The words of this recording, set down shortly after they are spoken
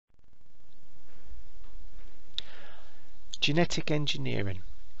Genetic engineering.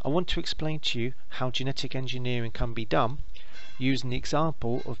 I want to explain to you how genetic engineering can be done using the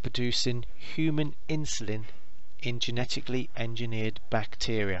example of producing human insulin in genetically engineered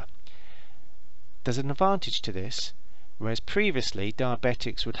bacteria. There's an advantage to this, whereas previously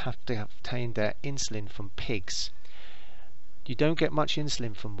diabetics would have to obtain their insulin from pigs. You don't get much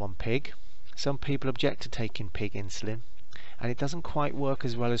insulin from one pig. Some people object to taking pig insulin, and it doesn't quite work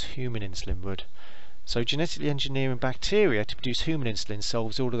as well as human insulin would. So genetically engineering bacteria to produce human insulin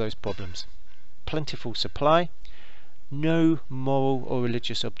solves all of those problems. Plentiful supply, no moral or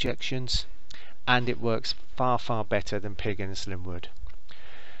religious objections, and it works far better than pig insulin would.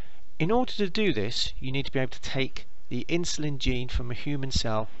 In order to do this, you need to be able to take the insulin gene from a human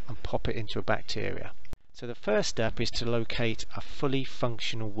cell and pop it into a bacteria. So the first step is to locate a fully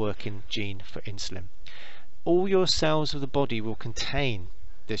functional working gene for insulin. All your cells of the body will contain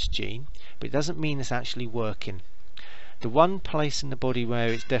this gene, but it doesn't mean it's actually working. The one place in the body where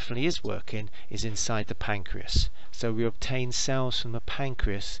it definitely is working is inside the pancreas. So we obtain cells from the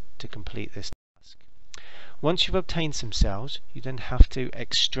pancreas to complete this task. Once you've obtained some cells, you then have to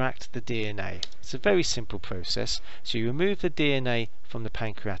extract the DNA. It's a very simple process. So you remove the DNA from the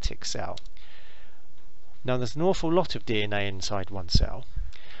pancreatic cell. Now there's an awful lot of DNA inside one cell.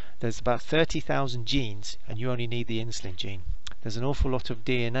 There's about 30,000 genes, and you only need the insulin gene. There's an awful lot of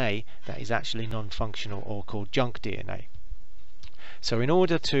DNA that is actually non-functional or called junk DNA. So in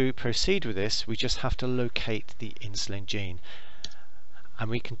order to proceed with this, we just have to locate the insulin gene. And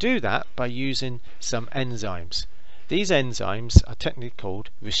we can do that by using some enzymes. These enzymes are technically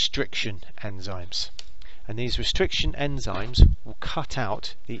called restriction enzymes. And these restriction enzymes will cut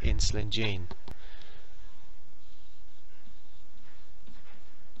out the insulin gene.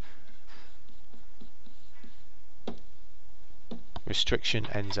 Restriction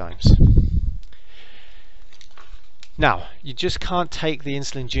enzymes. Now, you just can't take the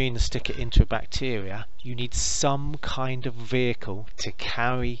insulin gene and stick it into a bacteria. You need some kind of vehicle to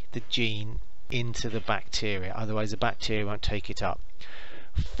carry the gene into the bacteria, otherwise the bacteria won't take it up.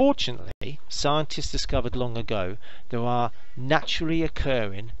 Fortunately, scientists discovered long ago there are naturally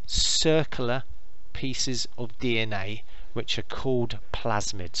occurring circular pieces of DNA which are called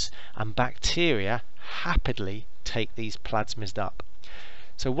plasmids, and bacteria happily take these plasmids up.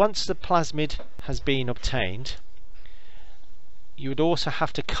 So once the plasmid has been obtained, you would also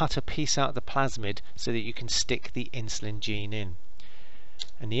have to cut a piece out of the plasmid so that you can stick the insulin gene in.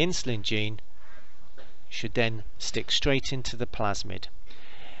 And the insulin gene should then stick straight into the plasmid.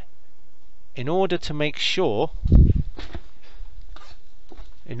 In order to make sure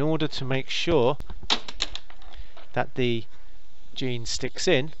that the gene sticks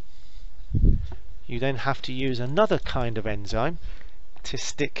in, you then have to use another kind of enzyme to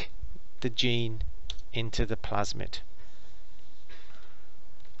stick the gene into the plasmid.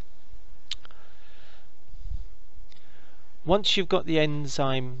 Once you've got the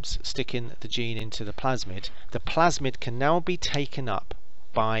enzymes sticking the gene into the plasmid can now be taken up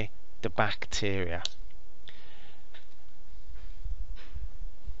by the bacteria.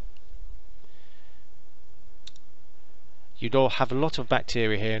 You'd all have a lot of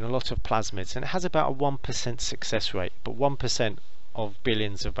bacteria here and a lot of plasmids, and it has about a 1% success rate, but 1% of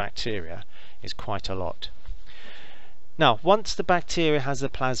billions of bacteria is quite a lot. Now, once the bacteria has the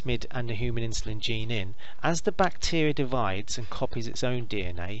plasmid and the human insulin gene in, as the bacteria divides and copies its own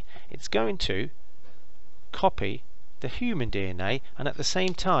DNA, it's going to copy the human DNA and at the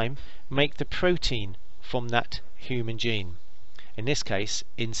same time make the protein from that human gene, in this case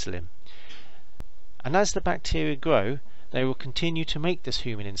insulin. And as the bacteria grow, they will continue to make this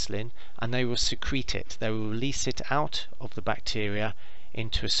human insulin, and they will secrete it. They will release it out of the bacteria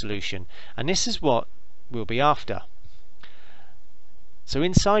into a solution, and this is what we'll be after. So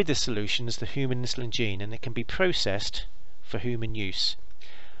inside the solution is the human insulin gene, and it can be processed for human use.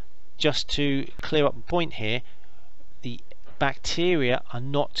 Just to clear up a point here, the bacteria are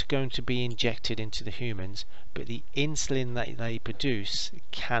not going to be injected into the humans, but the insulin that they produce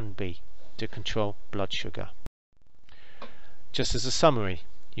can be, to control blood sugar. Just as a summary,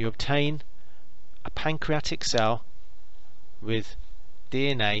 you obtain a pancreatic cell with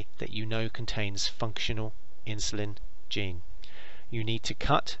DNA that you know contains functional insulin gene. You need to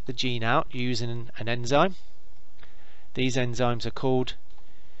cut the gene out using an enzyme. These enzymes are called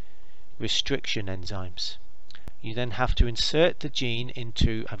restriction enzymes. You then have to insert the gene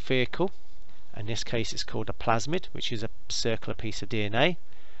into a vehicle. In this case it's called a plasmid, which is a circular piece of DNA.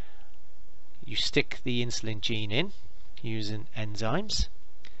 You stick the insulin gene in using enzymes,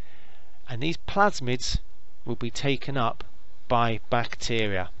 and these plasmids will be taken up by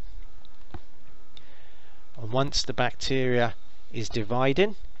bacteria. and once the bacteria is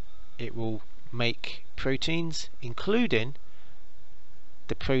dividing, it will make proteins, including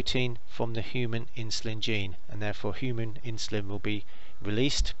the protein from the human insulin gene, and therefore human insulin will be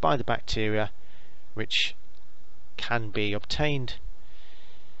released by the bacteria, which can be obtained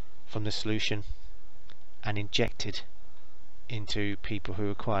from the solution and injected into people who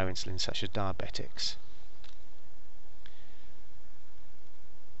require insulin, such as diabetics.